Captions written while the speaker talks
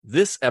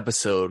This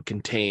episode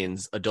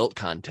contains adult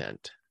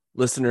content.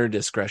 Listener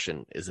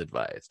discretion is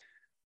advised.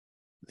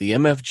 The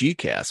MFG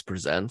Cast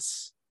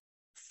presents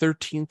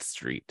 13th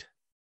Street.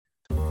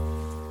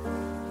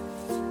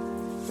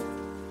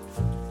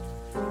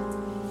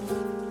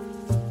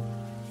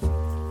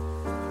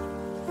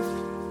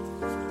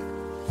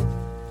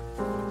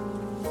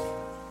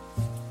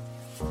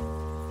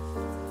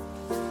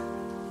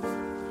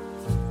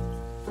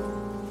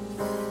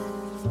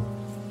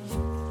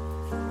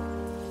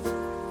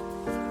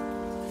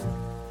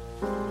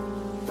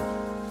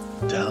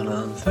 Down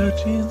on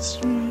 13th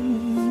Street,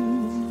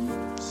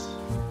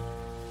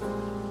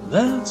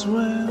 that's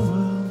where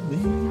we'll be.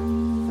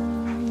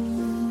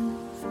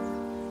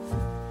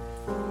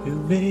 You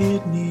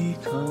made me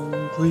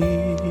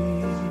complete.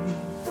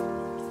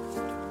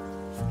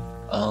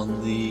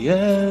 On the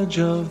edge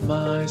of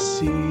my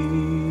seat,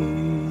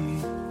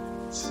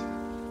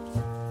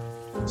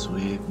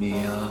 sweep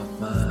me off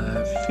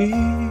my feet.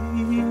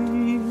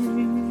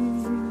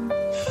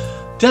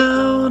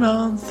 Down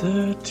on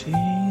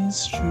 13th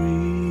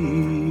Street.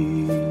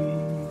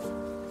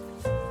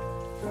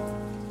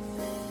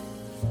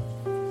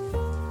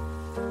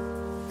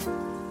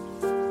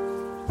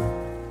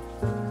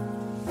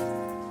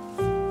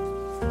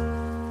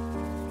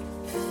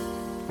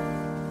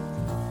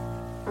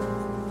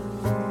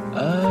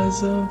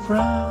 Eyes of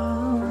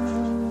brown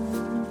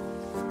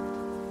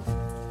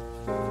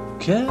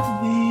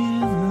kept me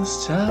in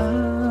this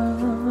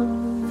town,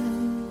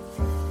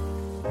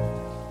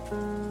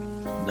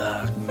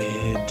 knocked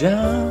me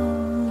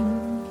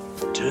down,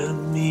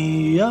 turned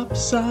me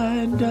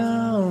upside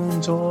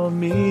down, tore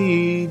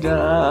me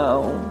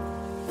down.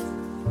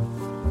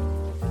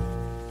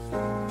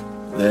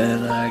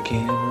 Then I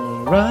came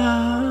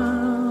around,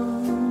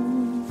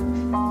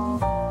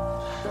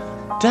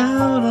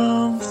 down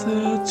on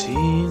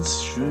 13th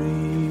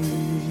Street.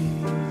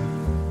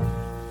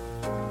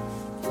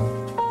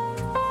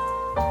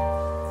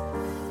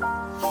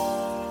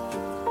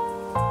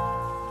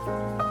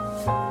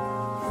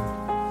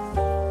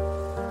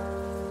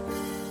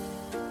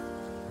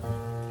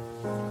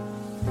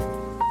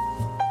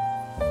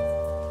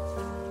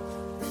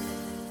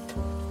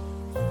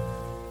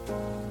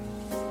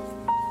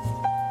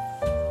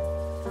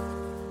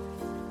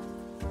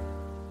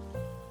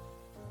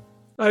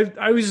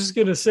 I was just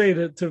gonna say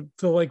to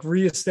like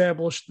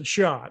reestablish the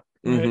shot.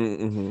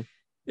 Right?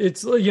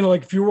 It's, you know,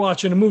 like if you're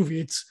watching a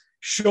movie, it's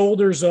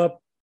shoulders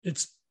up,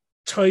 it's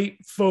tight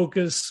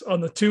focus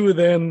on the two of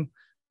them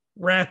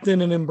wrapped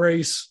in an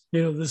embrace.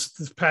 You know, this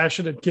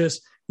passionate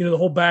kiss. You know, the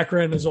whole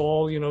background is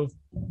all, you know,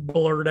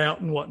 blurred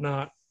out and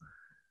whatnot.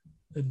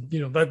 And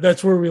you know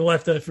that's where we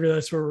left. I figure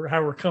that's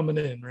how we're coming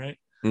in, right?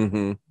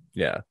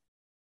 Yeah.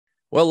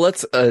 Well,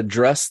 let's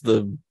address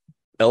the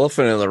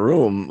elephant in the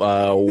room.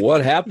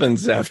 What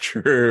happens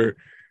after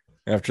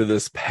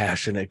this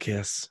passionate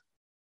kiss?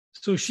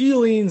 So she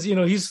leans, you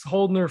know, he's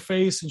holding her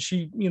face, and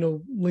she, you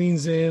know,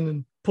 leans in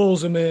and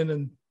pulls him in,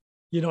 and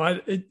you know,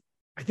 I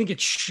think it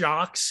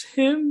shocks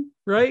him,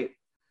 right?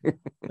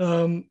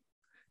 Kind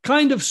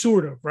of,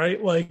 sort of,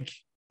 right? Like,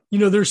 you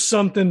know, there's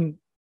something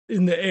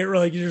in the air,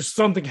 like there's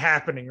something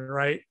happening,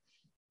 right?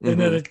 And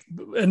then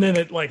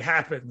it like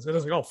happens, and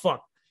it's like, oh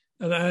fuck,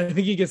 and I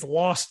think he gets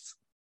lost,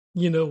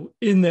 you know,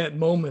 in that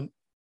moment,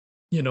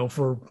 you know,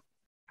 for,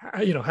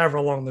 you know, however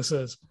long this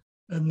is.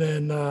 And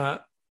then I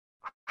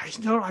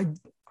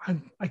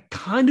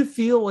kind of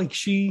feel like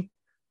she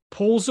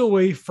pulls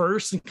away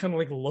first and kind of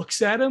like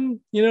looks at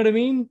him, you know what I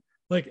mean?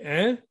 Like,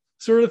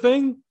 sort of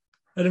thing.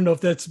 I don't know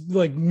if that's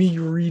like me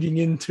reading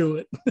into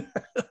it.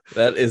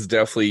 That is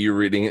definitely you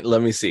reading it.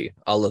 Let me see.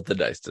 I'll let the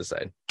dice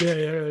decide. Yeah,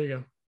 there you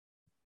go.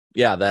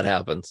 Yeah, that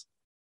happens.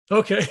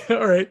 Okay.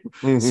 All right.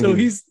 So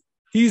he's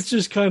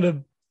just kind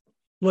of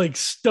like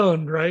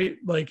stunned, right?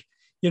 Like,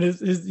 you know,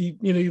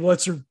 he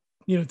lets her,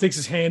 you know, takes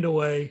his hand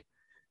away,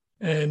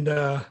 and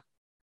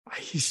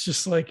he's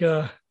just like,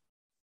 hey,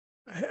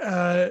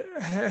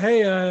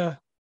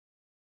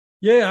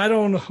 yeah, I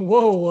don't know.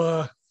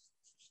 Whoa,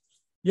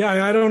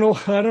 yeah, I don't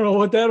know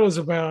what that was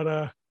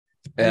about.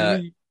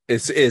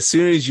 As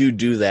soon as you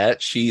do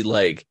that, she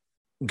like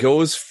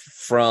goes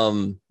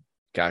from,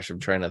 gosh, I'm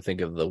trying to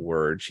think of the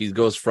word. She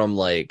goes from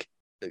like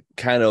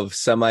kind of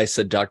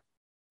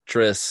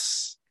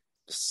semi-seductress,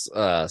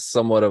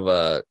 somewhat of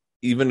a,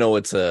 even though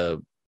it's a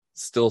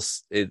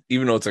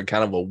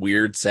kind of a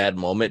weird, sad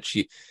moment,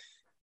 she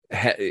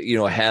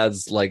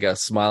has like a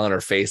smile on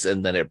her face,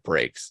 and then it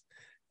breaks,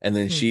 and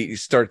then she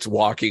starts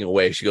walking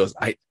away. She goes,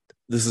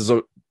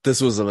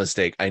 this was a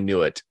mistake. I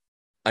knew it.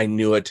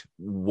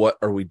 What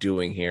are we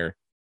doing here?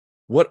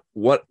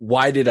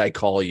 Why did I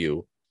call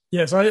you?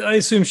 Yes, I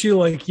assume she,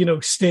 like, you know,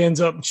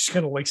 stands up, and she's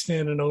kind of like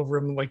standing over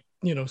him, like,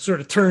 you know, sort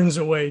of turns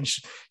away, and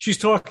she's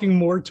talking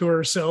more to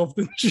herself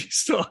than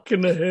she's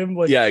talking to him.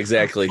 Like, yeah,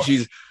 exactly.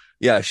 She's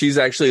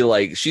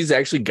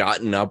actually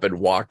gotten up and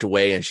walked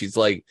away, and she's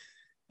like,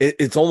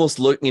 it's almost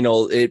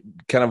it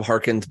kind of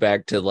harkens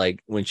back to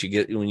like when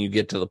you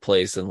get to the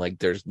place, and like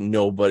there's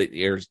no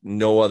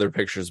other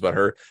pictures but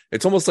her.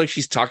 It's almost like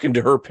she's talking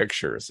to her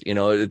pictures. You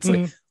know, it's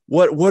like,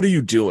 what are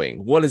you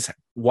doing?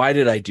 Why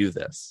did I do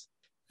this?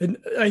 And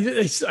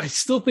I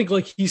still think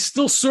like he's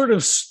still sort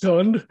of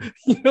stunned,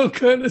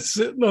 kind of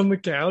sitting on the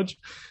couch.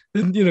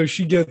 And,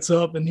 she gets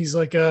up and he's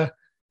like, this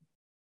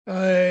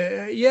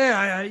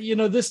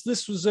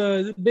was,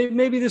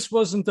 maybe this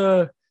wasn't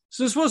a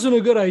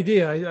good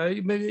idea.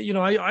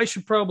 I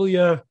should probably,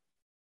 I'm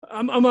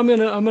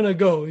gonna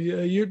go.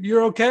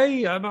 You're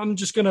okay. I'm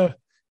just gonna,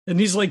 and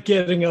he's like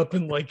getting up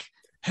and like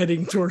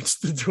heading towards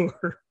the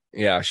door.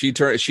 Yeah. She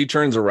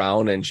turns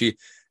around and she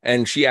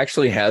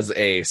actually has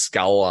a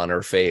scowl on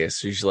her face.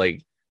 She's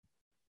like,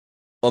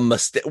 a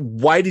mistake.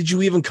 Why did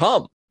you even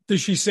come?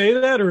 Does she say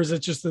that, or is it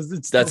just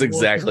that's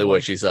exactly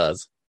what she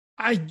says.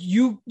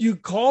 You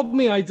called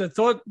me. I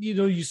thought,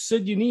 you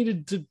said you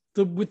needed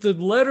to with the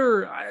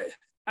letter.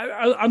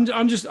 I'm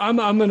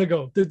gonna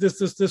go.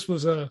 This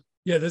was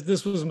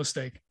a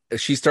mistake.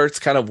 She starts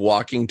kind of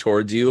walking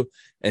towards you,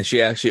 and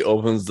she actually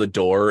opens the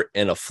door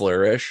in a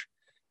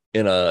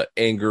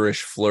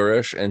angerish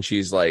flourish, and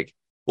she's like,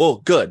 well,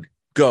 good,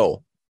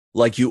 go,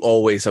 like you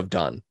always have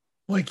done.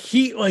 Like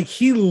he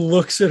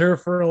looks at her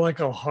for like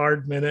a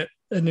hard minute,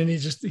 and then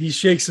he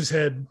shakes his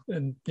head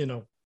and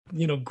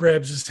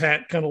grabs his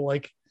hat, kind of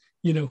like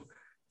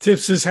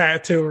tips his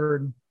hat to her,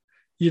 and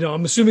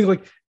I'm assuming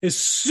like as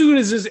soon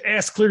as his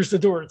ass clears the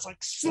door, it's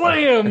like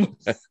slam.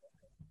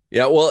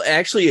 Yeah, well,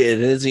 actually,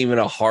 it isn't even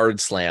a hard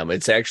slam.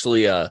 It's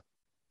actually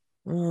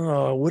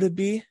would it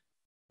be?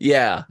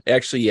 Yeah,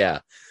 actually, yeah.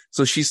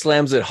 So she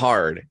slams it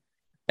hard,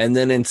 and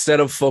then instead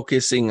of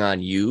focusing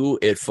on you,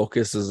 it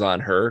focuses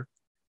on her,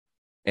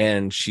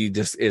 and she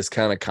just is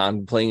kind of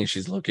contemplating, and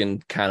she's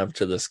looking kind of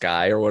to the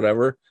sky or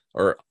whatever,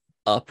 or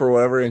up or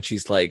whatever, and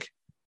she's like,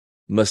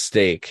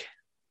 mistake.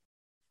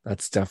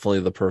 That's definitely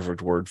the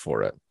perfect word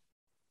for it.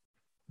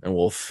 And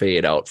we'll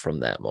fade out from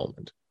that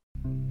moment.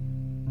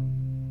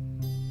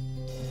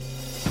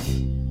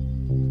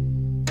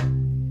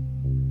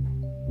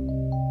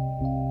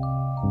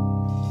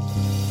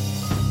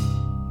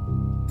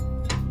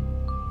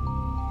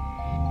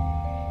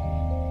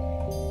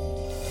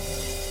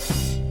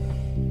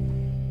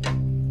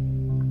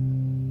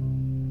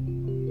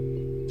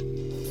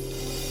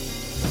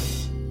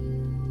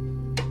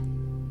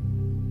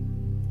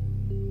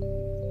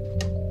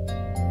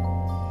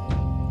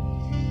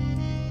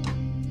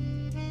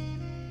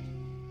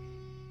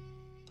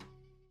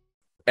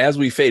 As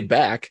we fade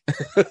back,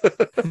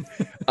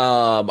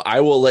 I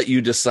will let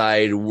you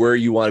decide where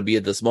you want to be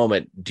at this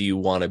moment. Do you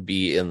want to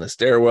be in the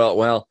stairwell?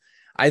 Well,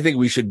 I think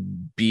we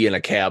should be in a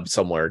cab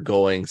somewhere,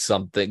 going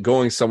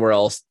somewhere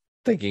else,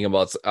 thinking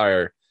about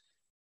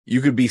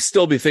you could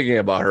still be thinking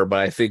about her, but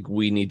I think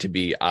we need to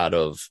be out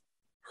of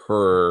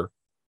her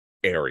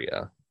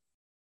area.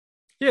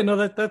 Yeah, no,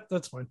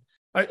 that's fine.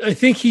 I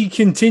think he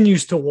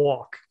continues to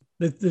walk.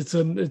 It's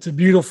a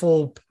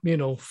beautiful,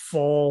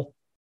 fall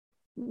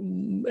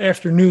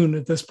afternoon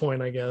at this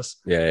point, I guess.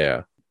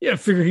 Yeah. I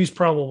figure he's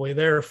probably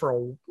there for a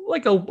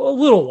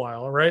little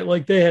while, right?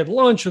 Like they had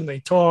lunch and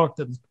they talked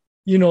and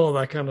all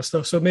that kind of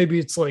stuff. So maybe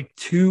it's like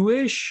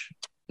 2-ish.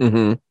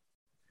 Mm-hmm.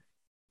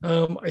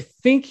 I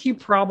think he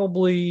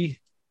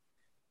probably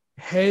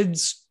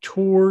heads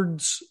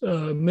towards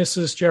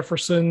Mrs.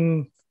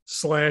 Jefferson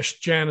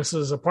 /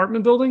 Janice's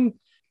apartment building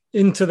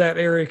into that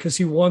area because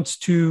he wants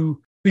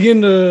to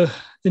begin to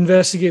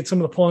investigate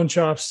some of the pawn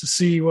shops to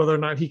see whether or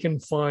not he can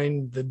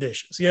find the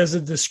dishes. He has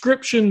a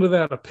description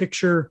without a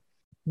picture.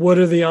 What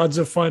are the odds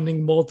of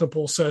finding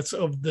multiple sets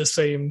of the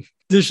same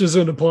dishes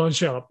in a pawn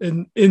shop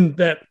in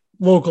that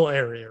local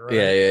area, right?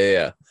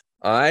 Yeah.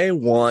 I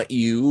want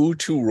you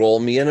to roll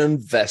me an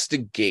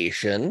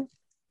investigation.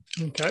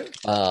 Okay.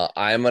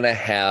 I'm going to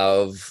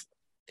have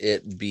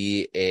it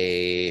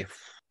be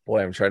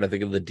I'm trying to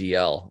think of the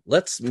DL.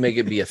 Let's make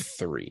it be a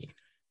 3.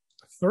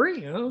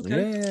 3?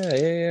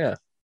 Okay. Yeah.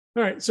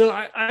 All right. So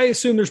I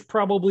assume there's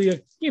probably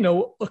a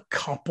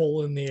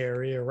couple in the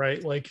area,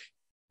 right? Like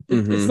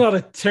it's not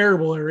a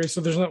terrible area.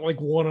 So there's not like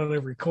one on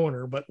every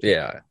corner, but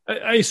yeah,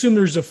 I assume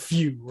there's a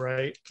few,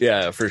 right?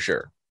 Yeah, for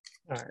sure.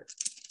 All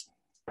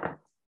right.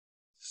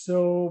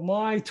 So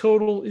my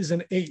total is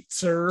an 8,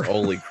 sir.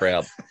 Holy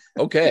crap.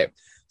 Okay.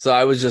 So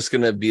I was just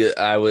going to be,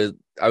 I was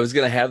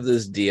going to have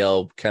this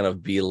DL kind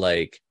of be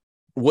like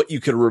what you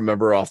could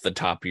remember off the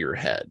top of your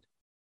head.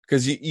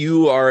 Because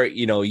you are,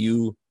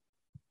 you've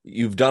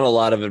done a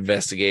lot of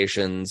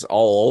investigations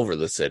all over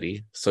the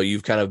city. So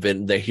you've kind of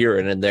been here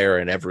and there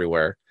and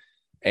everywhere.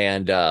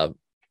 And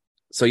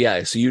so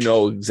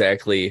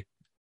exactly.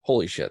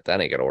 Holy shit,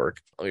 that ain't going to work.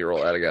 Let me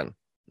roll that again.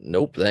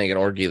 Nope, that ain't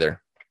going to work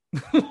either.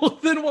 Well,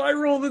 then why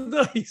roll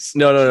the dice?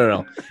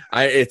 No.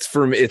 It's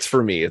for me.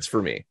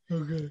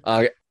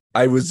 Okay.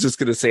 I was just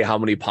going to say how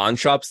many pawn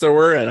shops there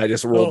were, and I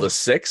just rolled a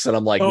 6, and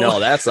I'm like, no,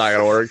 that's not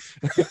going to work.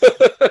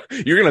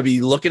 You're going to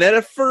be looking at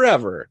it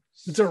forever.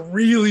 It's a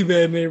really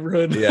bad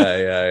neighborhood.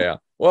 Yeah.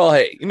 Well,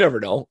 hey, you never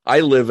know. I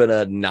live in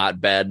a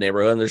not bad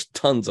neighborhood, and there's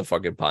tons of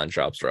fucking pawn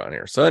shops around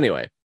here. So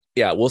anyway,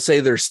 yeah, we'll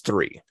say there's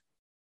 3.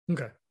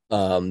 Okay.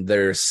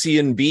 There's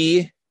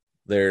C&B,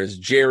 there's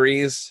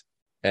Jerry's,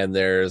 and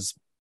there's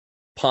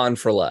Pawn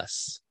for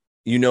Less.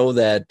 you know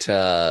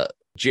that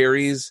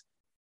Jerry's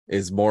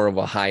is more of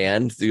a high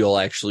end. You'll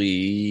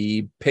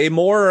actually pay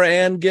more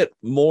and get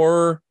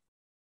more.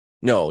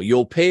 No,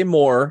 you'll pay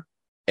more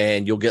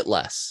and you'll get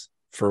less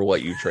for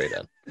what you trade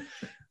in.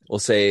 We'll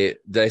say,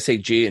 did I say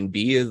J and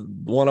B is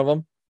one of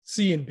them?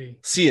 C and B.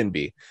 C and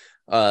B.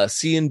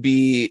 C and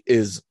B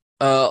is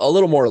a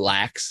little more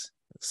lax.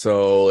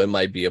 So it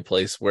might be a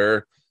place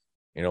where,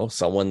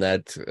 someone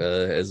that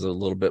is a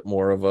little bit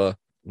more of a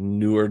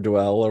newer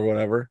dwell or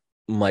whatever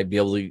might be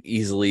able to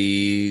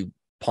easily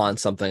pawn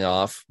something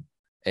off.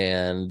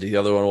 And the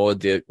other one, what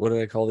did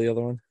I call the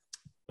other one?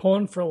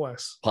 Pawn for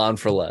less. Pawn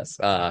for less.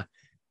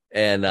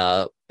 And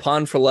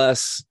pawn for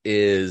less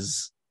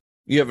is,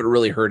 you haven't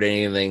really heard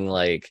anything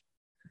like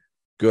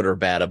good or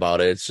bad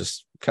about it. It's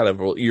just kind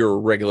of your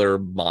regular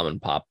mom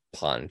and pop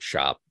pawn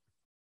shop.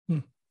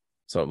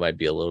 So it might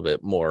be a little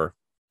bit more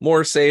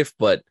safe,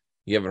 but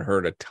you haven't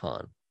heard a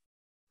ton.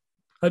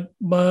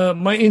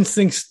 My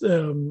instincts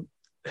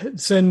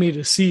send me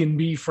to C and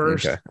B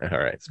first. Okay. All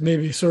right. It's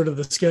maybe sort of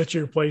the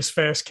sketchier place,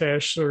 fast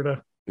cash sort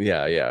of.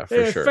 Yeah, for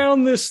hey, sure. I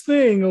found this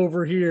thing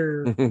over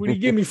here. What do you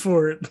give me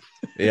for it?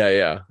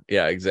 Yeah,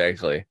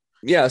 exactly.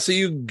 Yeah, so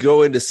you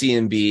go into C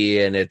and B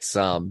and it's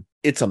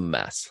a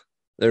mess.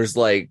 There's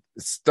like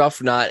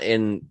stuff not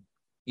in,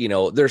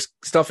 there's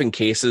stuff in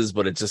cases,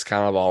 but it's just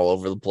kind of all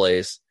over the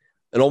place.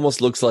 It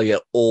almost looks like an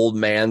old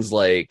man's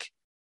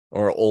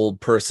or old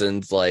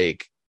person's a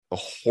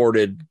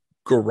hoarded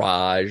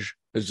garage.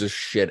 There's just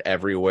shit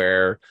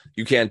everywhere.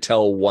 You can't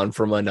tell one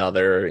from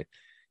another.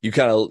 You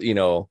kind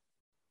of,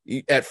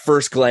 at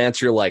first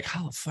glance, you're like,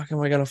 how the fuck am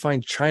I going to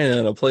find China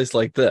in a place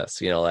like this?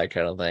 That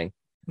kind of thing.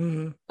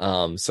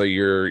 Mm-hmm. So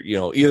you're,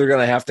 either going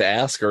to have to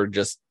ask or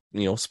just,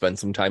 spend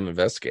some time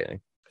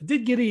investigating. I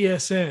did get a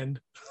yes end.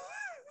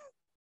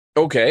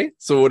 Okay.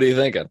 So what are you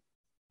thinking?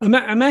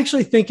 I'm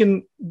actually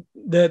thinking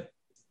that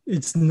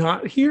it's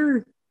not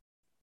here.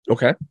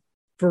 Okay.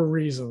 For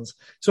reasons.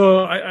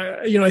 So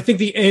I think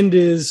the end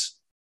is,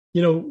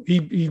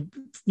 he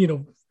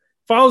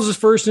follows his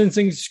first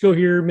instincts, just go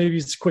here. Maybe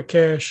it's quick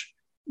cash.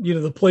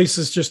 The place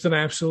is just an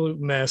absolute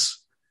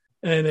mess.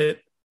 And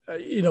it,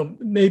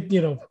 maybe,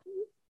 I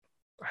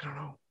don't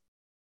know.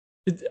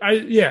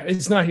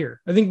 It's not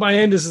here. I think my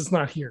end is it's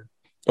not here.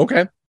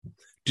 Okay.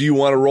 Do you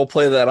want to role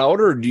play that out,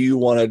 or do you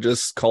want to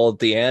just call it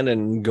the end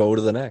and go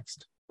to the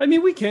next? I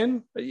mean, we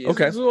can.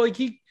 Okay. So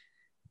he,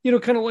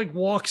 kind of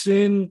walks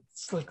in,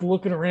 it's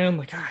looking around,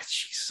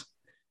 jeez,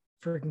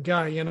 freaking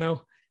guy, and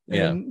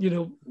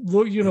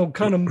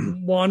kind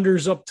of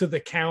wanders up to the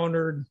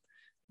counter,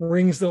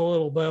 rings the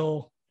little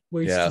bell,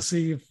 waits to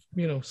see if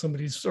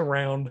somebody's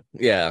around.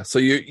 Yeah. So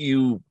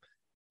you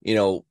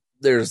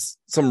there's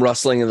some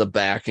rustling in the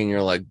back, and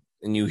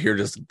and you hear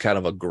just kind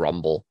of a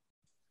grumble.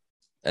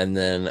 And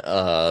then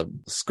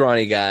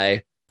scrawny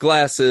guy,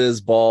 glasses,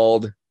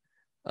 bald,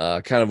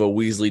 kind of a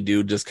Weasley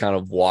dude, just kind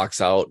of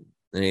walks out,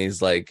 and he's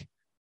like,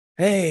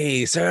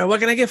 "Hey, sir, what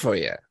can I get for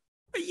you?"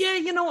 Yeah,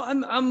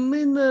 I'm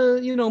in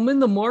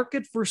the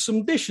market for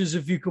some dishes,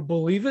 if you could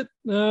believe it.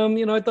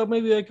 I thought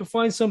maybe I could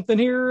find something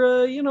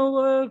here,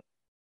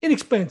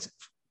 inexpensive.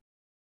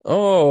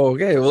 Oh,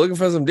 okay. We're looking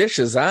for some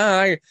dishes.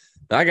 I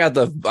got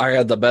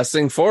the best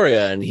thing for you.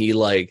 And he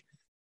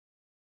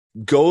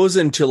goes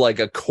into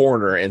a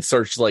corner and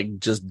starts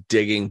just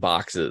digging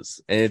boxes,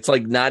 and it's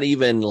not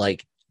even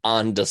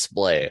on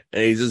display,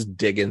 and he's just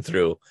digging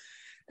through,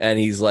 and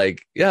he's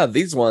like, yeah,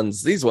 these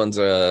ones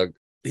are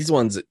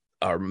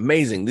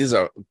amazing. These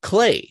are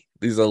clay.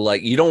 These are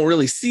you don't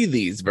really see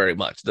these very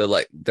much.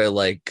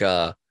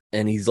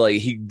 And he's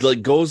he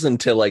goes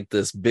into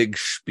this big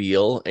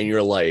spiel, and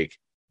you're like,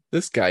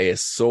 this guy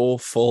is so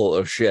full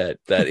of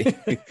shit that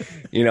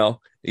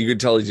you could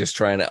tell he's just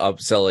trying to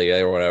upsell you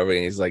or whatever.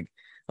 And he's like,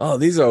 oh,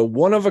 these are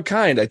one of a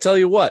kind. I tell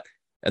you what.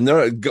 And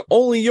they're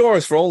only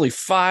yours for only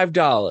 $5.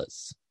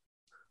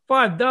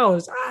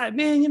 $5.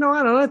 Man, I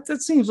don't know.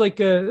 That seems like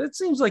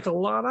a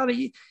lot out of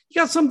you.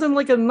 You got something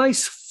like a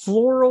nice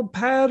floral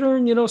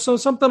pattern, so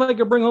something I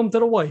could bring home to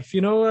the wife,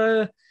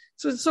 so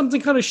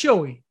something kind of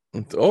showy.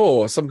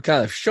 Oh, some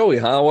kind of showy,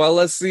 huh? Well,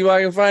 let's see what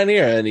I can find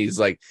here. And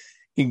he's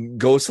he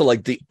goes to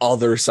the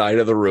other side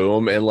of the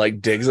room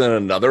and digs in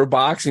another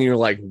box. And you're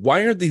like,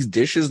 why aren't these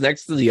dishes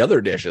next to the other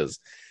dishes?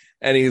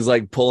 And he's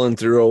pulling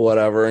through or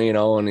whatever,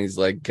 and he's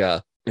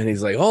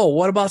oh,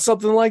 what about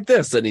something like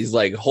this? And he's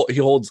he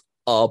holds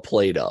a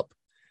plate up,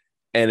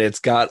 and it's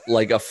got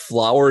a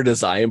flower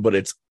design, but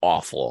it's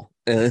awful.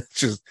 And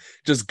it's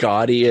just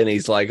gaudy. And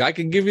he's like, I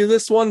can give you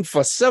this one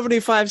for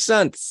 75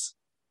 cents.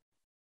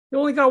 You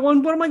only got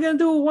one. What am I going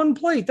to do with one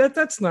plate?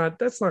 That's not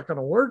going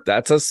to work.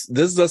 This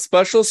is a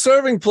special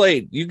serving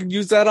plate. You can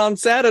use that on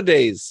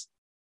Saturdays.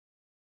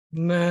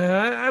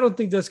 Nah, I don't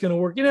think that's going to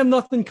work. You have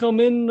nothing come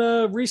in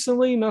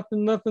recently?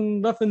 Nothing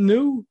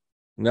new?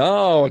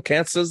 No, I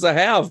can't says I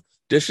have.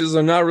 Dishes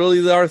are not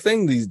really our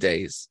thing these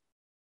days.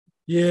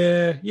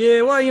 Yeah.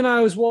 Well, I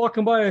was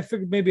walking by. I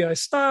figured maybe I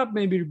stopped.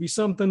 Maybe it'd be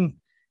something,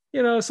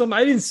 some.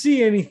 I didn't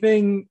see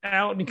anything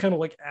out, and he kind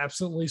of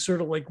absently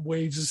sort of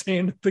waves his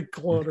hand at the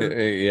clutter.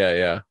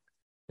 Yeah.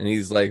 And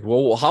he's like,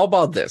 well, how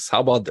about this? How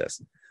about this?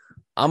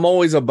 I'm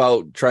always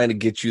about trying to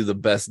get you the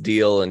best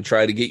deal and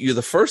try to get you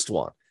the first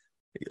one.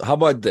 How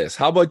about this?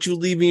 How about you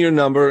leave me your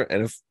number?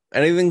 And if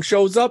anything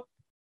shows up,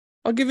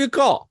 I'll give you a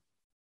call.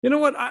 You know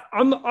what?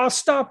 I'll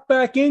stop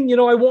back in. You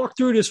know, I walk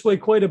through this way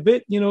quite a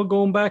bit, you know,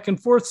 going back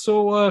and forth.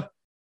 So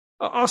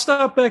I'll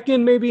stop back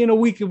in maybe in a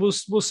week and we'll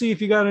see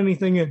if you got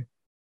anything in.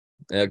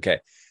 Okay.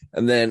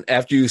 And then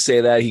after you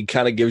say that, he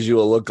kind of gives you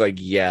a look like,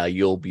 yeah,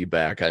 you'll be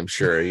back, I'm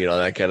sure, you know,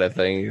 that kind of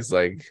thing. He's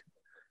like,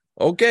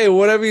 okay,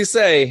 whatever you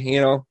say, you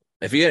know,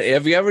 if you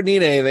ever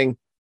need anything,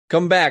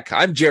 come back.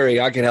 I'm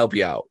Jerry. I can help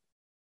you out.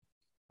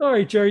 All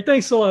right, Jerry.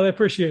 Thanks a lot. I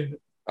appreciate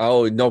it.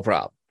 Oh, no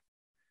problem.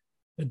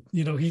 And,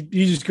 you know, he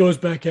just goes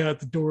back out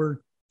the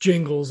door,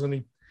 jingles, and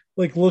he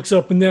like looks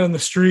up and down the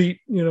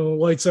street, you know,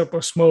 lights up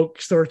a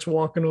smoke, starts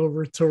walking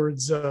over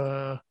towards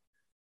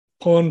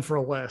Pawn for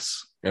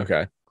Less.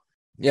 Okay.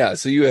 Yeah,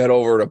 so you head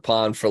over to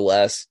Pawn for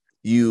Less.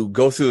 You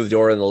go through the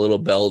door and the little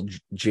bell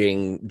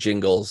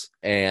jingles.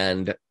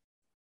 And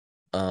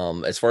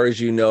as far as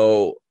you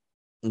know,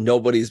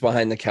 nobody's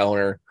behind the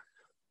counter.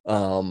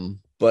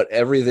 But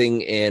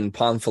everything in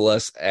Pawn for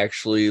Less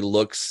actually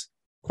looks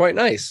quite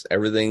nice.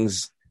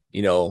 Everything's,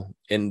 you know,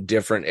 in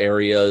different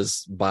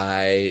areas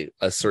by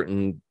a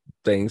certain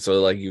thing.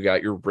 So like you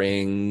got your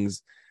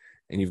rings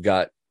and you've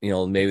got, you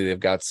know, maybe they've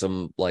got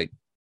some like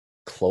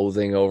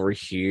clothing over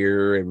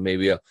here and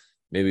maybe a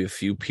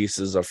few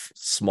pieces of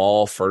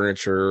small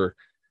furniture,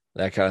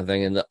 that kind of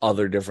thing, and the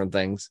other different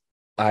things.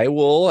 I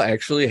will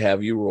actually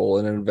have you roll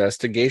an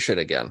investigation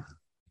again.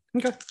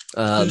 Okay.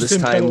 This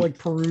time, kind of like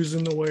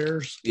perusing the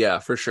wares. Yeah,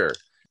 for sure.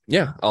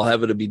 Yeah, I'll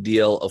have it be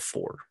DL of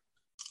 4.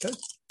 Okay.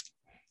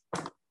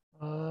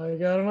 I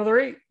got another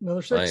 8,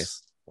 another 6.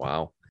 Nice.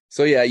 Wow.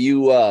 So yeah,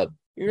 you're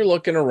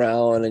looking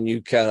around and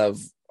you kind of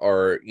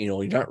are, you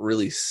know, you're not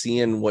really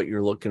seeing what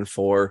you're looking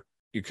for.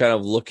 You're kind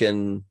of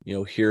looking, you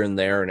know, here and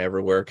there and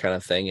everywhere kind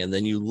of thing. And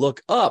then you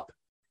look up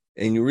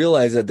and you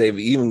realize that they've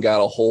even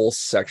got a whole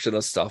section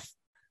of stuff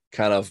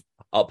kind of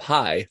up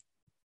high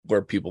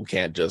where people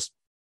can't just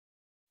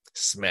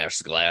smash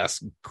the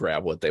glass,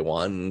 grab what they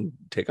want and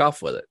take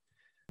off with it.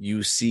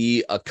 You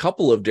see a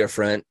couple of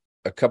different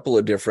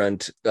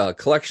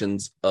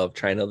collections of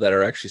china that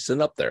are actually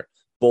sitting up there,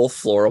 both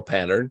floral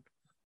pattern,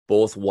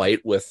 both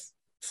white with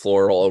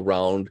floral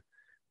around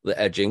the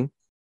edging,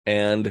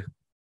 and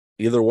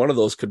either one of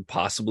those could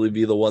possibly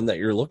be the one that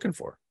you're looking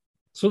for.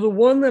 So the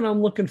one that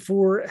I'm looking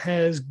for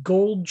has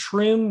gold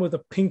trim with a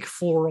pink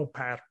floral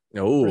pattern.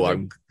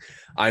 Oh,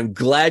 I'm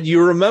glad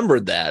you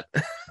remembered that.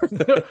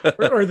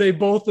 Are they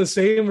both the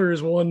same, or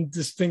is one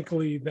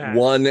distinctly that?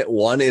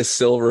 One is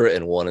silver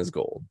and one is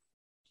gold.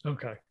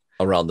 Okay.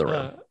 Around the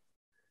rim.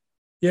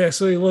 Yeah,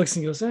 so he looks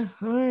and he goes, all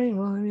right,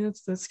 well, I mean,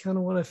 that's kind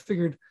of what I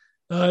figured.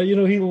 You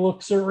know, he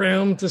looks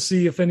around to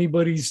see if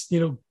anybody's,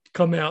 you know,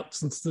 come out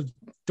since the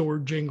door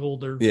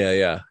jingled or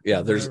yeah.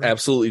 There's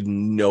absolutely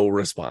no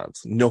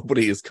response.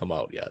 Nobody has come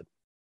out yet.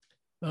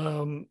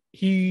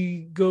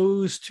 He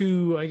goes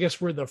to, I guess,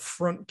 where the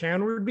front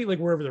counter would be, like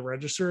wherever the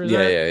register is.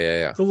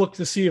 Yeah. To look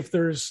to see if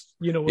there's,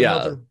 you know,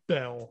 another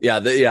bell. Yeah,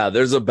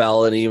 there's a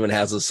bell and it even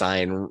has a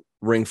sign,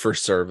 ring for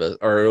service,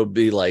 or it'll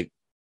be like,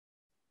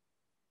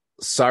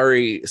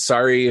 sorry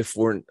if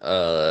we're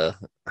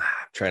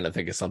trying to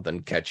think of something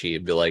catchy.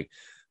 It'd be like,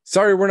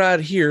 sorry we're not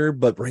here,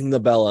 but ring the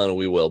bell and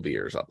we will be,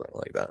 or something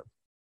like that.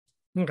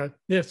 Okay.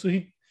 Yeah, so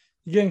he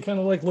again kind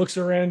of like looks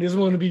around. He doesn't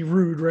want to be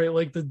rude, right?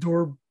 Like the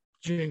door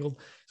jingled.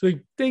 So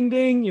he ding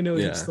ding, you know,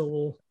 hits the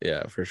little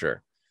for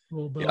sure.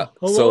 Little bell. Yeah.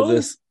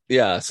 Hello?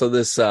 So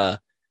this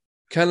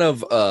kind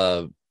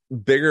of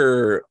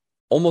bigger,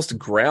 almost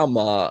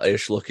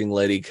grandma-ish looking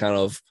lady kind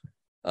of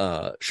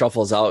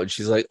shuffles out and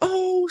she's like,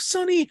 "Oh,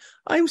 Sonny,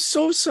 I'm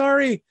so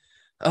sorry.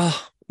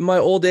 My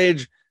old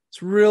age,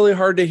 it's really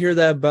hard to hear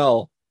that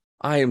bell.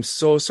 I am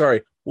so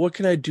sorry. What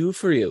can I do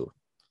for you?"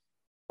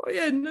 Oh,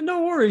 yeah,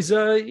 no worries.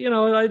 You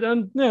know,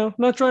 I'm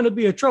not trying to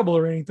be a trouble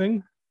or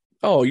anything.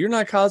 Oh, you're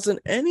not causing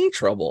any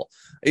trouble.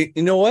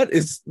 You know what?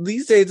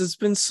 These days it's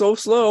been so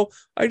slow.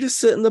 I just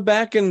sit in the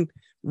back and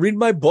read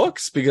my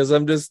books because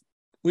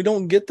we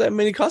don't get that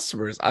many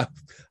customers.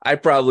 I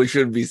probably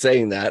shouldn't be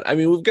saying that. I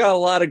mean, we've got a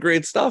lot of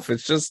great stuff.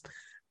 It's just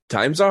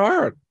times are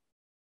hard.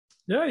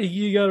 Yeah,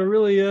 you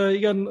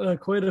got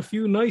quite a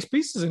few nice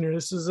pieces in here.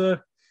 This is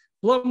a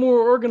lot more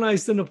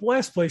organized than the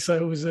last place I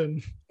was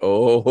in.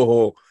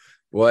 Oh,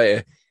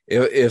 boy.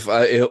 If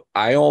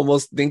I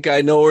almost think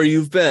I know where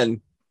you've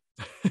been.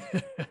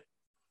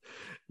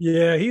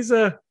 Yeah, he was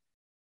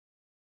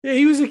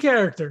a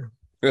character.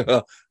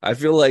 I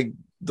feel like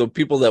the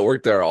people that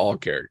work there are all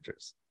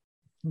characters.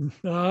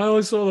 I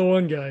only saw the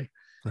one guy.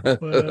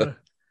 But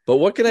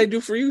what can I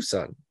do for you,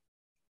 son?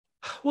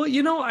 Well,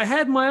 you know, I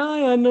had my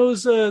eye on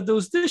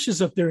those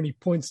dishes up there, and he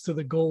points to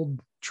the gold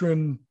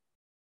trim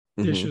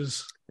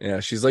dishes. Mm-hmm. Yeah,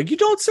 she's like, "You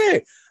don't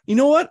say." You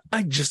know what?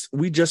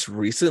 We just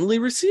recently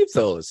received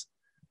those.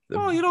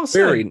 Oh, you don't say.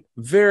 Very,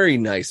 very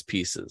nice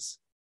pieces.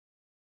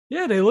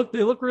 Yeah, they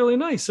look really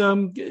nice.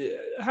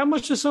 How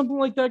much does something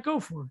like that go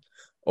for?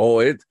 Oh,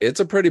 it's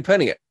a pretty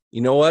penny.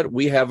 You know what?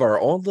 We have our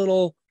own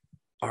little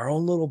our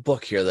own little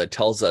book here that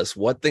tells us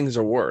what things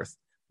are worth.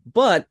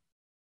 But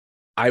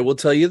I will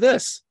tell you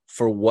this,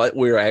 for what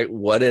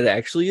it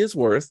actually is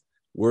worth,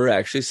 we're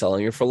actually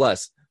selling it for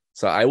less.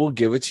 So I will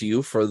give it to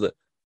you for the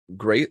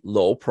great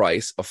low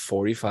price of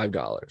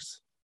 $45.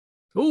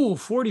 Oh,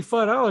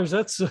 $45.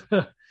 That's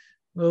a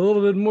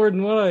little bit more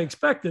than what I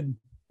expected.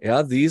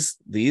 Yeah,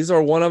 these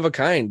are one of a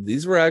kind.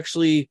 These were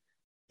actually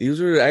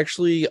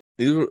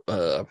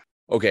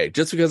okay,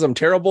 just because I'm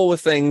terrible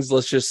with things,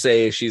 let's just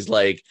say she's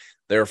like,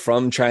 they're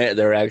from China,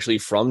 they're actually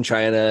from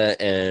China,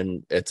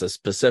 and it's a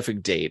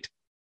specific date.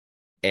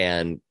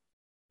 And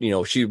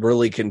she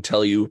really can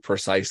tell you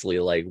precisely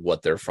like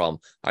what they're from.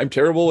 I'm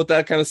terrible with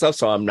that kind of stuff,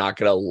 so I'm not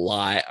gonna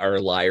lie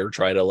or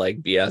try to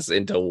like BS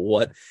into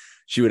what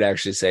she would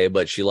actually say,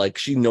 but she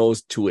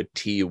knows to a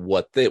T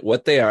what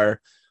they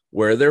are,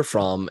 where they're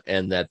from,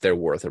 and that they're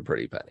worth a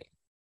pretty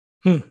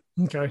penny.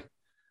 Okay.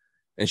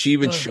 And she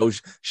even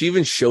shows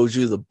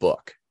you the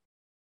book.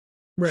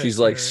 Right, she's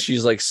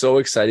like so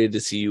excited to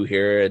see you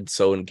here and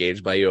so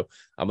engaged by you.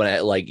 I'm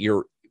gonna like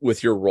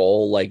with your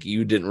role, like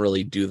you didn't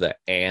really do the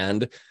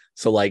and.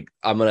 So like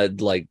I'm gonna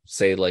like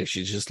say like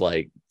she's just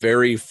like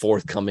very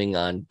forthcoming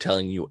on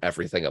telling you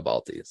everything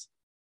about these.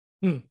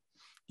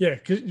 Yeah,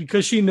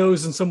 because she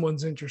knows and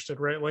someone's interested,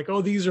 right? Like,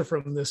 oh, these are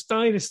from this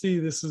dynasty.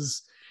 This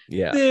is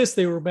this.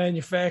 They were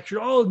manufactured.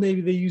 Oh,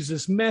 maybe they use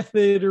this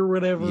method or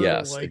whatever.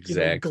 Yes, like,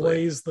 exactly.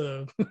 Glaze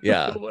the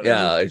yeah.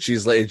 And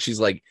she's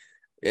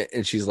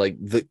like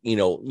the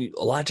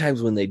a lot of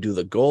times when they do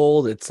the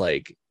gold, it's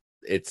like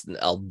it's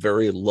a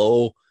very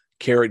low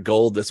carat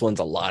gold. This one's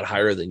a lot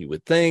higher than you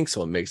would think,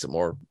 so it makes it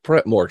more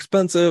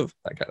expensive,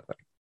 that kind of thing.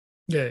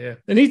 Yeah.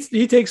 And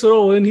he takes it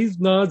all in. He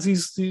nods.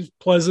 He's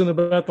pleasant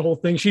about the whole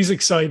thing. She's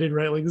excited,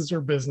 right? Like, this is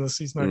her business.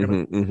 He's not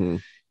gonna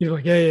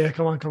like, yeah,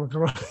 come on.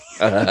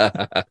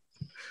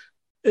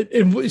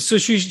 and so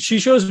she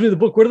shows me the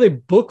book. What do they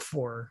book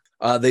for?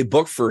 They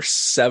book for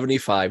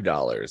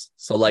 $75.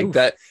 So like Oof.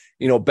 That,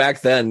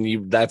 back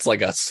then that's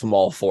like a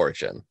small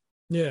fortune.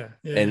 Yeah.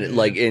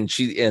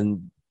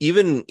 And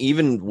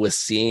even with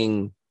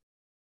seeing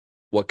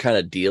what kind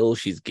of deal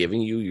she's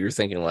giving you, you're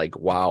thinking like,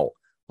 wow,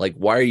 like,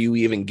 why are you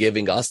even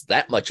giving us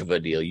that much of a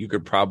deal? You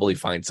could probably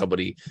find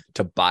somebody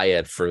to buy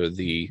it for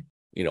the,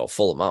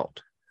 full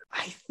amount.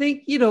 I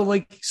think,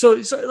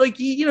 so like,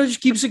 just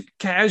keeps it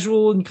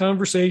casual and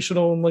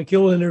conversational, and like,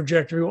 he'll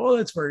interject, oh,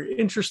 that's very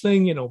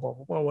interesting, blah, blah,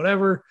 blah,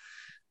 whatever.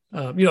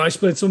 I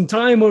spent some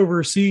time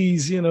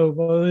overseas,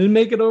 and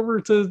make it over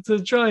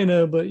to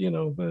China, but,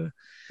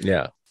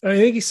 yeah, I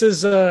think he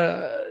says,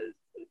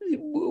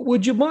 do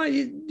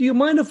you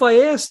mind if I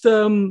asked,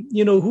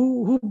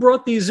 who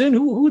brought these in?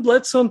 Who'd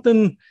let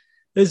something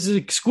as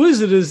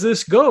exquisite as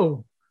this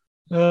go?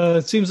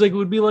 It seems like it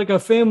would be like a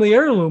family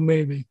heirloom,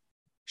 maybe.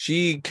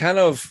 She kind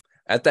of,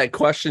 at that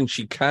question,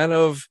 she kind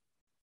of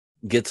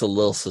gets a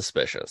little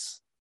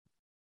suspicious.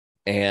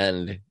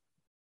 And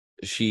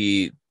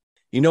she,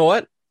 you know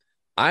what?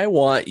 I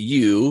want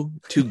you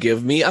to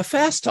give me a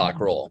fast talk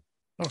roll.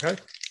 Okay.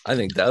 I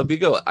think that would be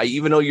good.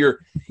 Even though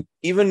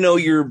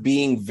you're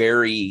being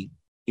very,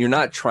 you're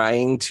not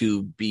trying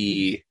to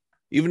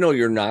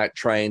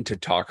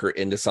talk her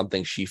into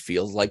something she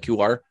feels like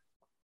you are.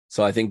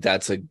 So I think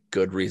that's a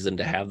good reason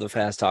to have the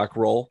fast talk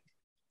roll.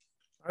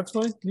 That's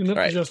fine. You don't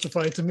have to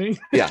justify it to me.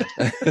 Yeah.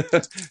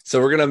 So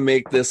we're going to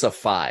make this a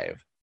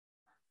 5.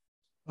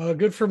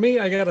 Good for me.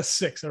 I got a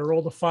 6. I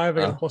rolled a 5.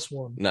 I got a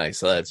 +1. Nice.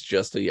 So that's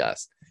just a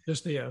yes.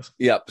 Just a yes.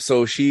 Yep.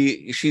 So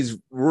she's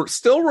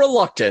still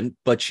reluctant,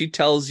 but she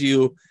tells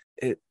you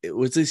it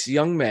was this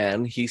young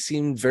man. He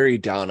seemed very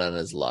down on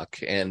his luck,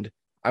 and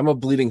I'm a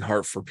bleeding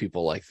heart for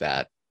people like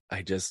that.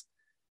 I just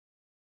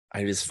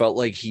felt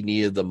like he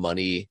needed the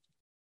money,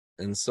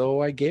 and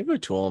so I gave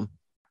it to him.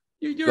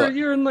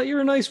 You're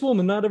a nice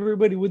woman. Not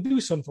everybody would do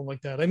something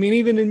like that. I mean,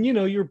 even in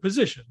your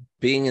position,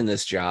 being in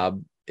this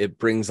job, it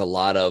brings a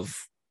lot of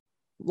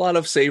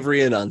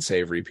savory and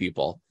unsavory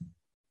people.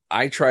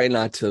 I try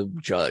not to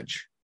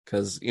judge,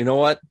 because you know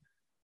what?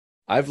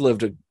 I've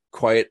lived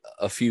quite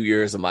a few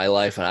years of my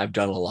life, and I've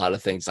done a lot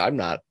of things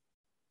I'm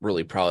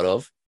really proud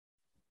of.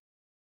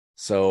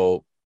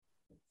 So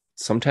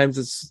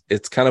sometimes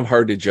it's kind of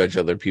hard to judge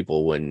other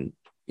people when,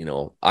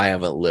 I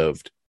haven't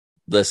lived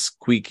this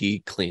squeaky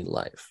clean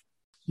life.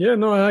 Yeah,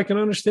 no, I can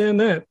understand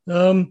that.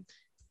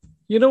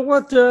 You know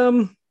what?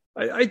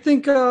 I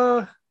think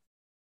I'll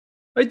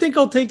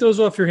take those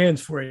off your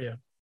hands for you.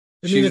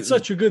 I mean, it's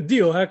such a good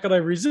deal. How could I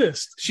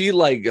resist? She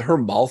her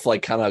mouth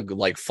kind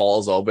of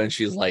falls open.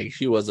 She's like,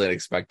 she wasn't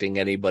expecting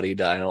anybody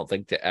I don't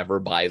think to ever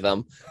buy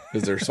them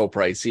because they're so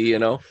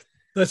pricey,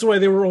 That's why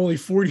they were only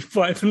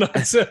 45 and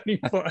not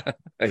 75.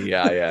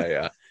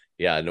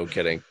 Yeah, no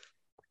kidding.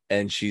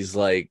 And she's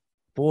like,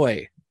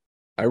 boy,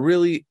 I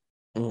really,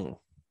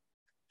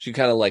 she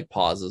kind of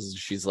pauses.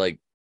 She's like,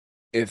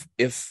 if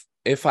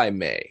I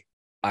may,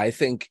 I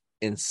think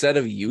instead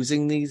of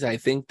using these, I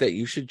think that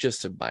you should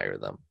just admire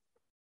them,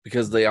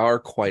 because they are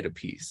quite a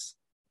piece.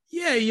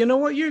 Yeah, you know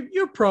what?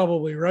 You're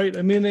probably right.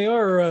 I mean, they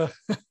are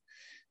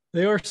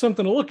they are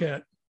something to look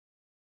at.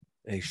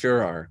 They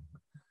sure are.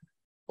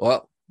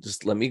 Well,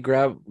 Just let me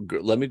grab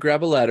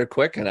a ladder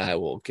quick, and I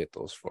will get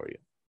those for you.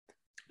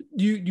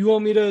 You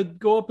want me to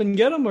go up and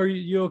get them? Are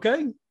you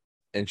okay?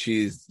 And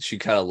she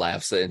kind of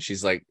laughs and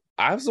she's like,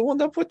 I was the one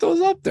that put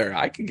those up there.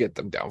 I can get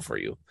them down for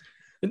you.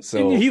 And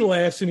So he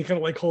laughs and he kind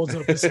of like holds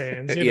up his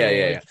hands.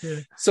 Yeah.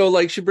 So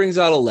like she brings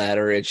out a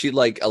ladder and she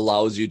like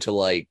allows you to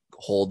like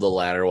hold the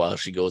ladder while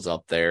she goes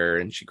up there,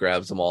 and she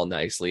grabs them all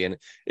nicely. And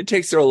it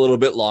takes her a little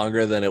bit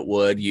longer than it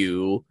would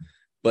you,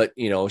 but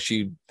you know,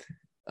 she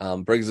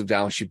brings them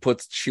down. She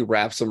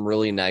wraps them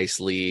really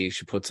nicely.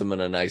 She puts them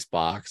in a nice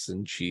box,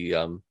 and she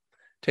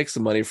takes the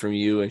money from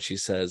you, and she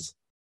says,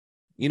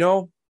 you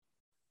know,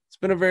 it's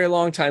been a very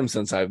long time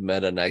since I've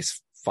met a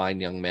nice, fine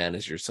young man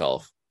as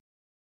yourself.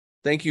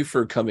 Thank you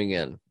for coming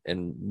in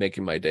and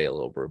making my day a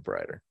little bit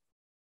brighter.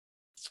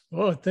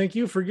 Oh, thank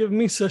you for giving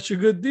me such a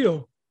good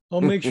deal. I'll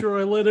make sure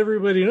I let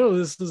everybody know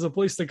this is a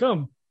place to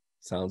come.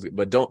 Sounds good.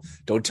 But don't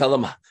tell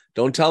them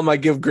I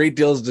give great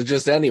deals to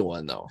just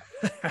anyone, though.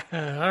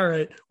 All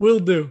right. Will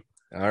do.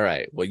 All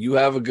right. Well, you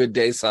have a good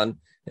day, son.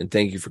 And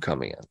thank you for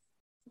coming in.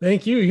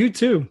 Thank you. You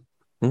too.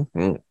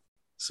 Mm-hmm.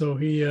 So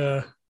he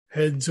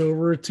heads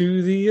over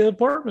to the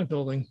apartment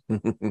building.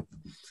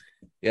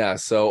 Yeah.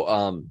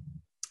 So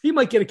he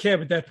might get a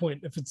cab at that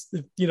point if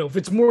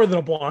it's more than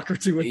a block or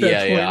two at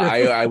that point.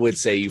 Yeah. I would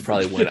say you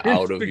probably went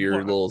out of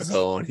your little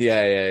zone.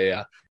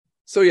 Yeah.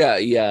 So yeah.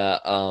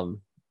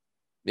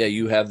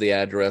 You have the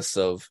address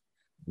of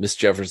Miss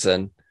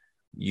Jefferson.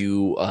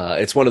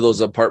 It's one of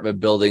those apartment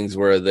buildings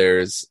where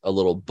there's a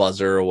little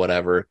buzzer or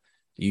whatever.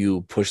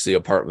 You push the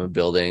apartment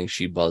building,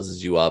 she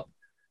buzzes you up.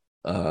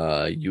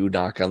 You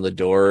knock on the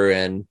door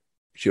and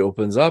she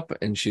opens up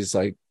and she's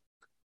like,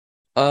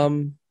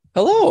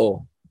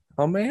 hello,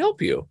 how may I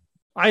help you?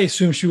 I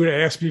assume she would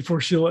ask before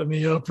she let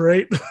me up,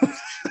 right?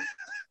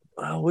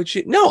 Would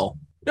she? No,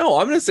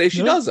 I'm going to say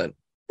she doesn't.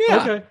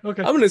 Yeah.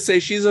 Okay. I'm going to say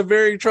she's a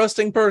very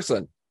trusting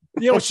person.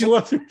 Yeah, well, she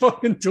left her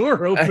fucking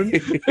door open.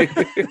 He's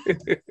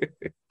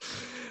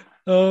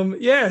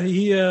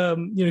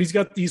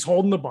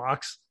holding the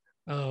box.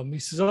 He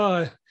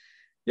says,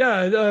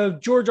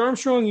 George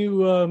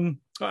Armstrong,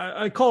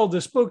 I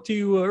called, spoke to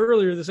you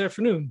earlier this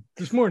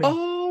morning.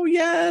 Oh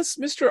yes,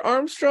 Mr.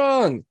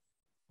 Armstrong.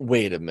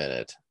 Wait a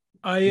minute.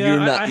 You're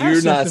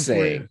not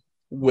saying,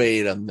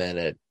 wait a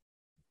minute.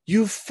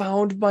 You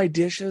found my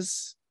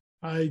dishes?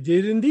 I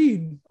did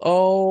indeed.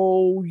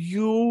 Oh,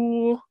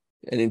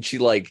 and then she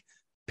like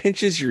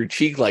pinches your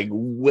cheek like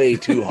way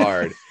too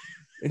hard.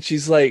 And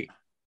she's like,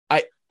 I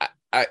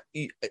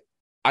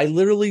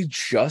literally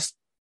just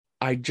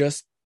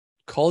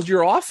called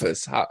your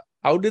office.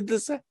 How did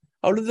this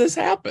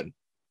happen?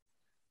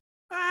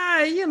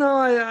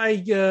 I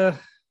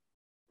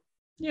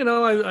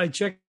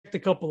checked a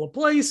couple of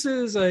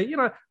places. I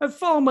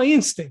follow my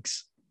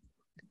instincts.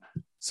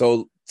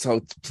 So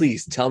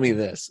please tell me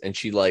this. And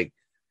she like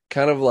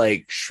kind of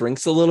like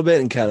shrinks a little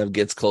bit and kind of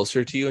gets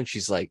closer to you. And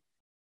she's like,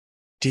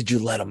 did you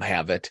let him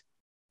have it?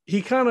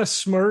 He kind of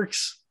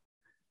smirks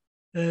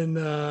and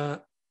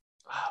what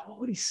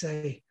would he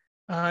say?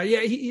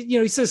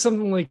 He says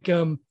something like,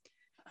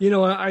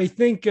 I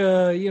think,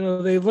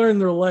 they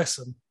learned their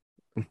lesson,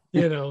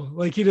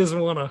 like he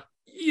doesn't want to,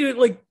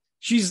 like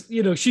she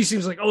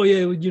seems like, oh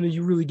yeah,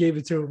 you really gave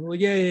it to him. Like,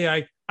 yeah,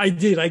 I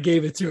did. I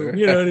gave it to him.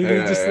 You know what I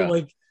mean? Just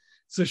like,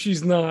 so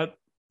she's not,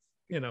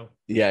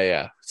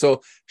 Yeah.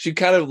 So she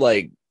kind of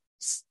like,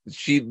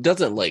 she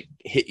doesn't like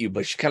hit you,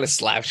 but she kind of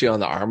slaps you on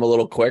the arm a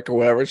little quick or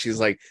whatever. She's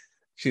like,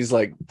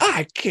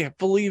 I can't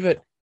believe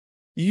it.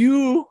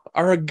 You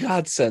are a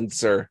godsend,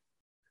 sir.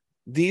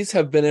 These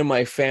have been in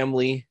my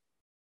family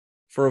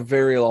for a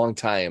very long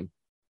time.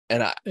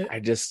 And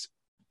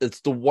it's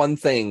the one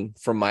thing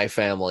from my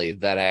family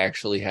that I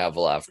actually have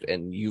left.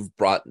 And you've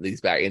brought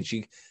these back. And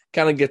she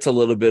kind of gets a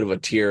little bit of a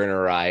tear in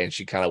her eye and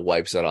she kind of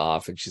wipes it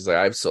off. And she's like,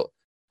 I'm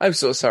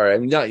so sorry.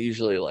 I'm not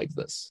usually like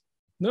this.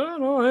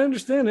 No, I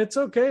understand. It's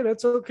okay.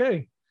 That's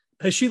okay.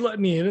 Has she let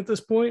me in at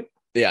this point?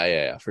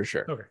 Yeah, for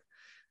sure. Okay.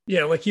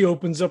 Yeah, like he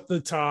opens up the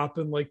top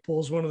and like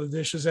pulls one of the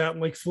dishes out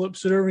and like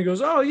flips it over and he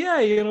goes, oh yeah,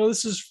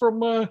 this is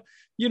from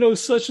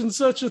such and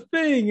such a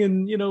thing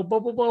and blah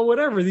blah blah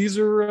whatever. These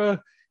are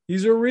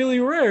really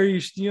rare.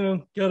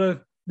 You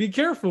gotta be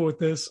careful with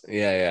this.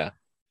 Yeah.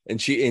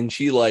 And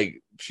she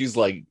like she's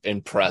like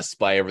impressed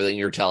by everything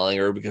you're telling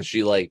her because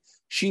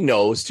she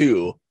knows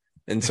too.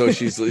 And so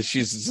she's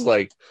just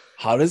like,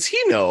 how does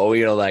he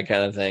know? That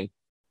kind of thing.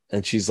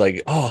 And she's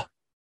like, oh,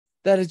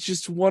 that is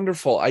just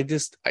wonderful. I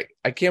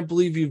can't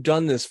believe you've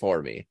done this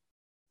for me.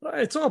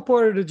 It's all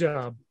part of the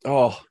job.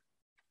 Oh,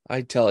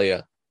 I tell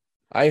you,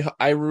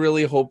 I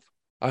really hope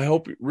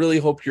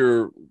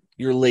your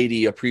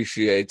lady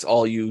appreciates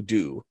all you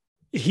do.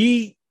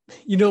 He,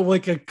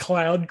 like a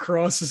cloud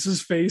crosses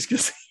his face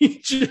because he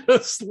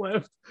just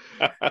left,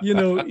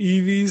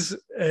 Evie's,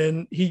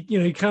 and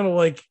he kind of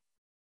like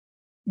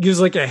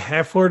gives like a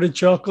half-hearted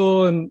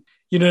chuckle, and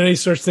he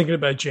starts thinking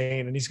about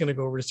Jane, and he's going to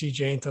go over to see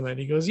Jane tonight.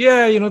 He goes,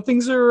 yeah,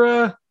 things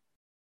are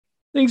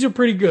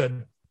pretty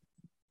good.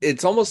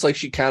 It's almost like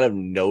she kind of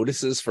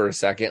notices for a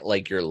second,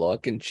 like your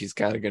look, and she's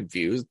kind of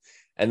confused.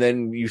 And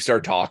then you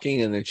start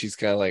talking, and then she's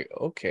kind of like,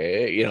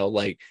 okay,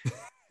 like,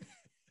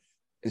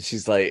 and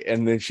she's like,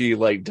 and then she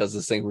like does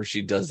this thing where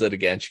she does it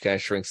again. She kind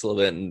of shrinks a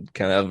little bit and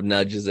kind of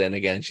nudges in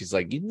again. She's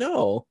like,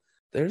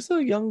 there's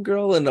a young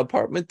girl in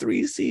apartment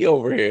 3C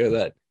over here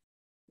that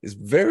is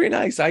very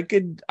nice. I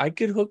could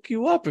hook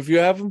you up if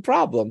you're having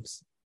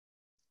problems.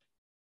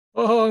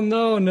 Oh,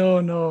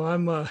 no.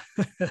 I'm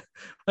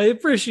I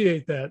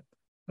appreciate that.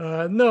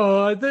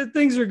 No,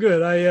 things are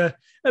good. I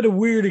had a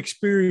weird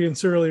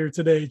experience earlier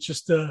today.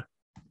 Just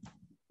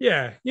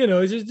yeah,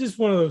 it's just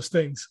one of those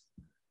things.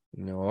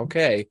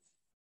 Okay.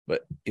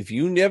 But if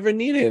you never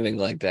need anything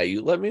like that,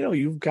 you let me know.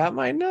 You've got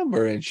my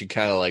number. And she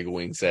kind of like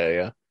winks at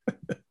you.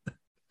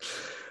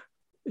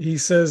 He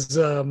says,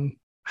 I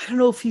don't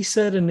know if he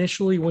said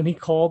initially when he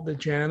called that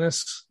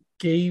Janice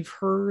gave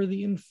him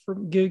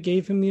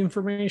the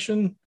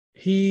information.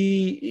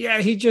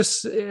 He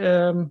just what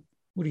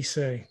do he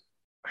say?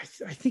 I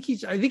think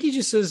he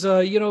just says,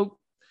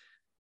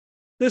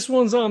 this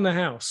one's on the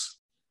house.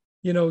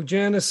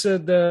 Janice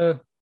said, that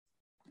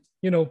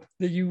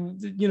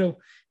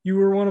you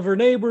were one of her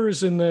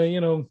neighbors, and had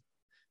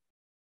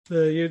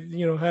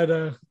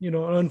a an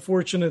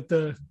unfortunate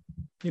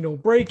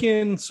break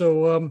in.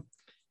 So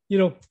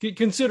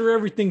consider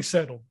everything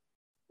settled.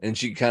 And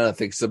she kind of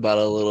thinks about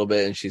it a little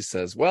bit, and she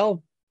says,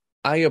 well,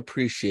 I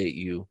appreciate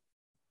you.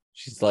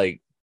 She's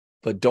like,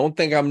 but don't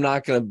think I'm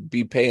not going to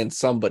be paying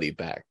somebody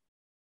back.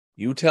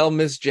 You tell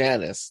Miss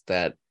Janice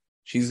that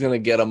she's going to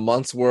get a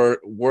month's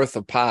worth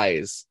of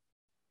pies,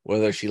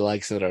 whether she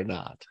likes it or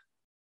not.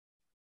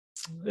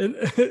 And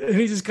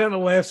he just kind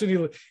of laughs,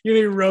 and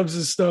he rubs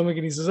his stomach,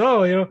 and he says,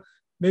 oh,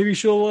 maybe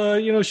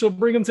she'll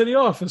bring him to the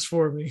office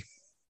for me.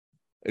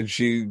 And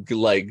she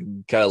like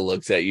kind of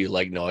looks at you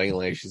like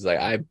knowingly. She's like,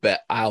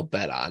 I'll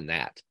bet on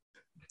that.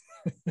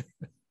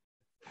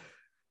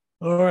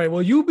 All right.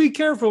 Well, you be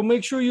careful.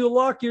 Make sure you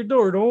lock your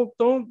door.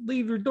 Don't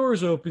leave your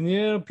doors open.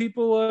 Yeah,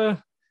 people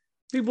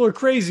are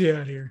crazy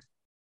out here.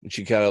 And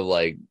she kind of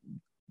like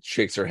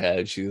shakes her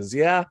head. She goes,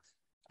 yeah,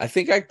 I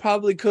think I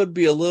probably could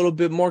be a little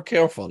bit more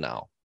careful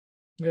now.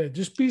 Yeah,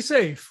 just be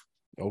safe.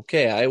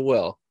 Okay, I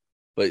will.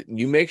 But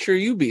you make sure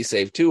you be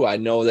safe too. I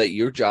know that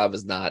your job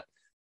is not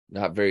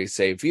very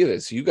safe either,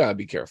 so you gotta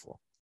be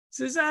careful.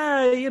 Says,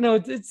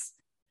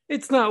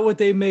 it's not what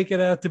they make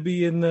it out to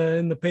be in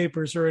the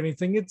papers or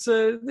anything. It's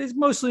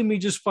mostly me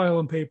just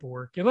filing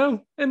paperwork,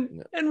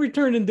 and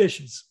returning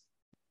dishes.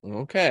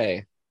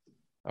 Okay.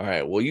 All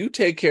right. Well, you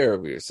take care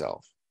of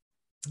yourself.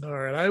 All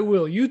right, I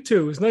will. You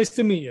too. It's nice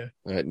to meet you.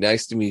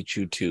 Nice to meet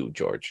you too,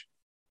 George.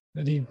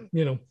 And he,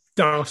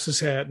 doffs his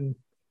hat and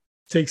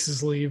takes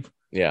his leave.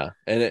 Yeah.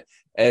 And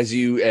as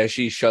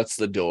she shuts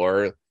the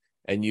door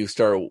and you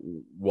start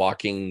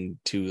walking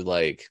to,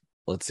 like,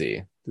 let's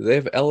see, do they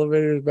have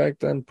elevators back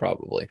then?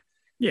 Probably.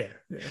 Yeah.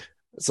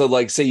 So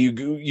like, say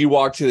you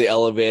walk to the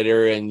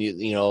elevator and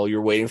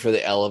you're waiting for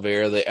the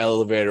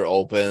elevator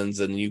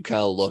opens and you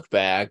kind of look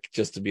back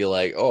just to be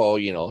like, oh,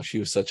 she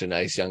was such a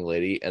nice young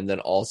lady. And then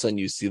all of a sudden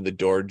you see the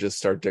door just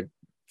start to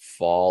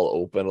fall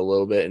open a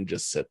little bit and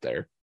just sit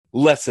there.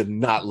 Lesson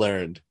not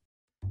learned.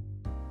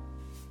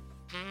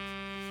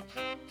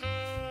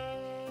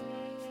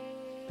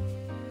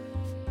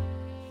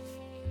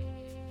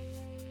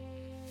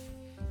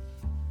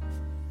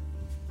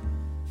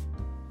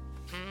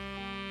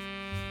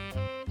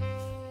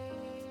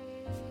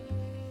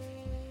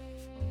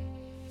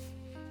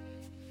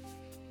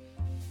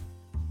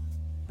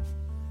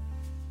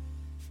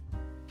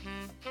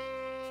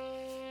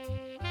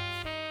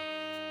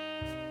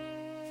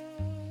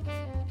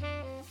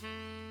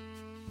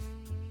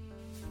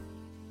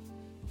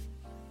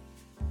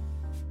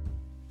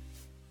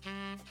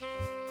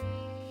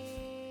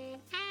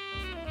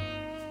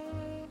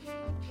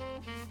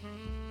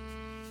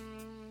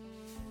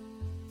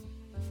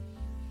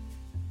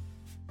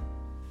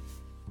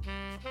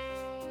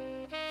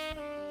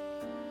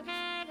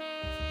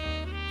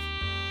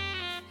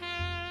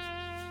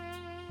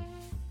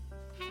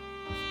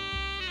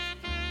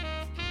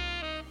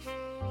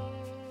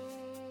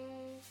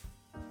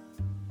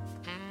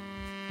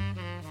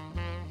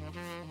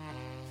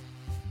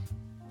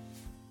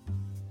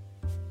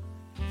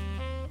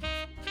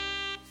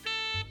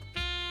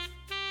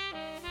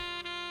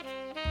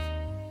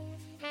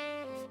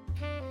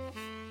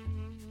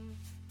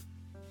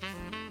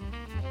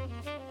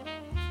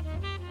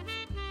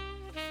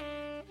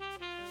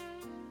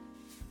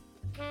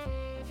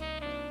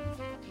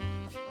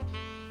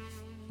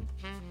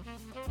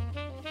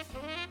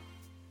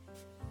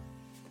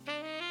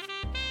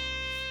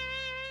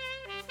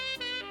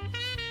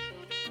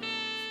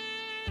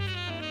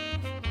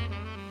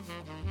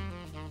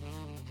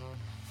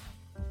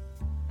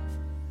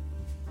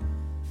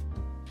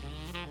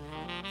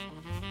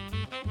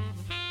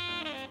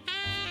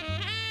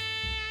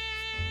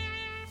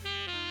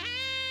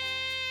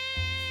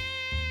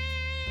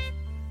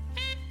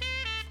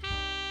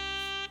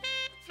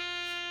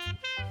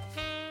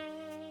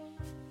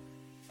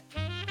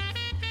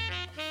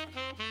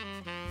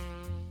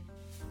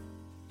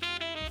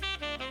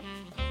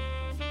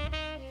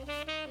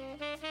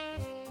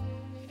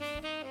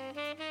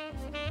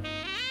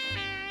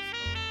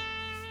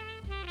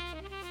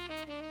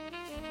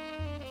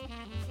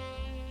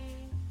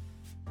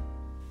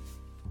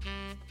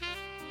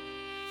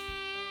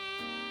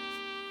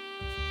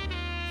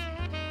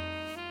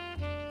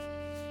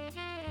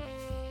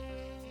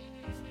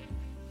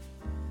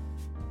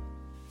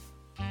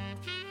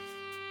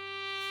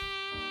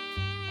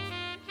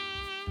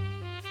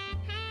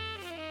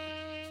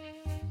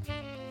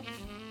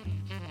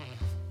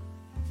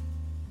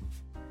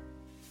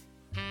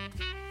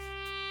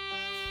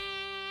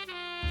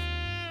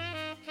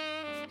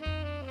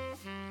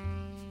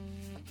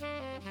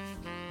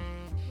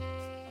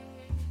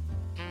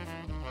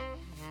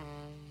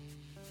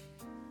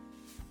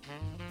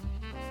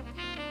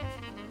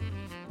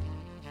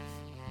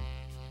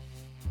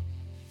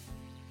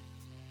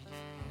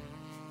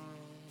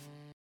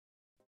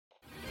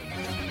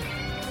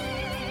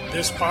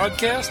 This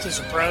podcast is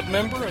a proud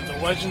member of the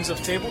Legends of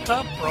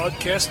Tabletop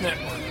Broadcast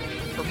Network.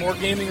 For more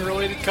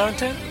gaming-related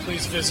content,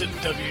 please visit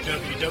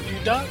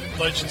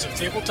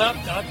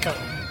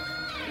www.legendsoftabletop.com.